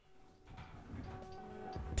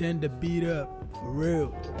Turn the beat up, for real.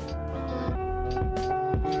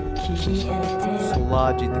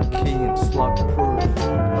 SuLaJi, TheKey, and slug proof.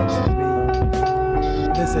 That's me.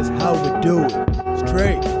 This is how we do it.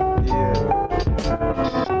 Straight. Yeah.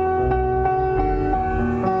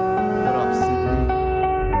 What up, Sydney?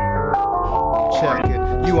 Check it.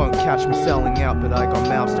 You won't catch me selling out, but I got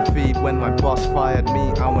mouths to feed. When my boss fired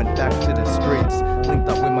me, I went back to the streets. Linked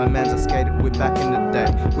up with my mans, I skated with back in the day.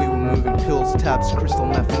 We were moving pills, tabs, crystal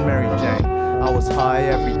meth, and Mary Jane. I was high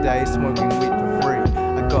every day, smoking weed for free.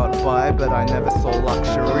 I got by, but I never saw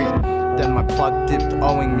luxury. Then my plug dipped,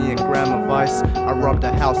 owing me a gram of ice. I robbed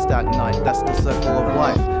a house that night, that's the circle of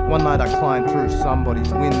life. One night I climbed through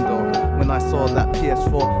somebody's window. When I saw that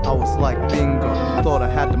PS4, I was like bingo. Thought I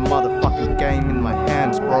had the motherfucking game in my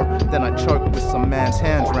hands, bro. Then I choked with some man's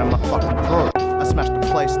hands around my fucking throat. I smashed the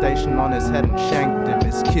PlayStation on his head and shanked him.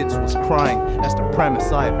 His kids was crying, that's the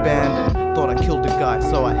premise I abandoned. Thought I killed the guy,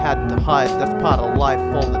 so I had to hide. That's part of life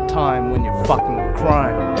all the time when you're fucking with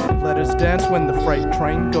crime. Let us dance when the freight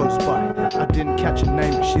train goes by. I didn't catch her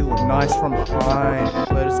name, but she looked nice from behind.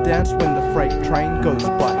 Let us dance when the freight train goes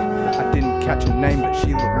by. I didn't catch her name, but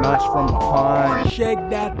she looked nice from behind. Shake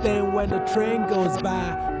that thing when the train goes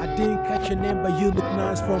by. I didn't catch your name, but you look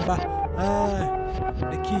nice from behind.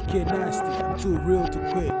 The key get nasty, I'm too real to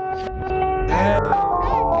quit.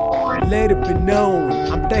 Let it be known,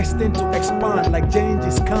 I'm destined to expand like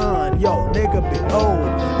Genghis Khan. Yo, nigga, behold,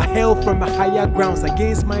 I hail from my higher grounds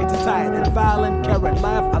against mighty tide and violent current.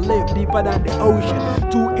 Life I live deeper than the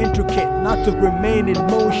ocean, too intricate not to remain in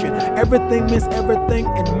motion. Everything means everything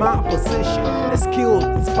in my position. The skill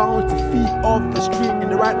is bound to feed off the street in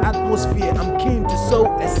the right atmosphere. I'm keen to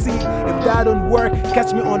sow a seed. If that don't work,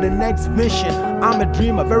 catch me on the next mission. I'm a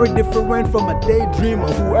dreamer, very different from a daydreamer.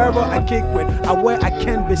 Whoever I kick with, I wear I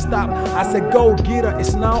can't be stopped. I say go-getter,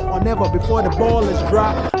 it's now or never before the ball is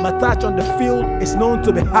dropped. My touch on the field is known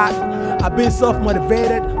to be hot. I've been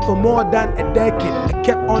self-motivated for more than a decade. I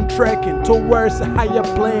kept on trekking towards a higher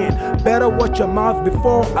plane. Better watch your mouth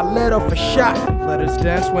before I let off a shot. Let us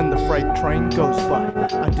dance when the freight train goes by.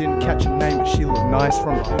 I didn't catch her name, but she looked nice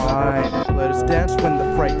from behind. Let us dance when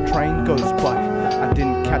the freight train goes by. I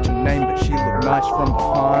didn't catch her name, but she looked nice from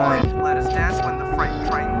behind. Let us dance when the freight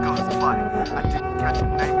train goes by. I didn't catch her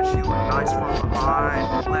name, but she looked nice from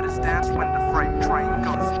behind. Let us dance when the freight train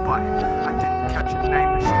goes by. I didn't catch her name,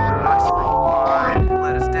 but she looked nice from behind.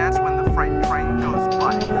 Let us dance when the freight train goes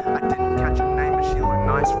by. I didn't catch her name, but she looked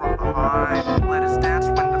nice from behind. Let us dance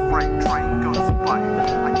when the freight train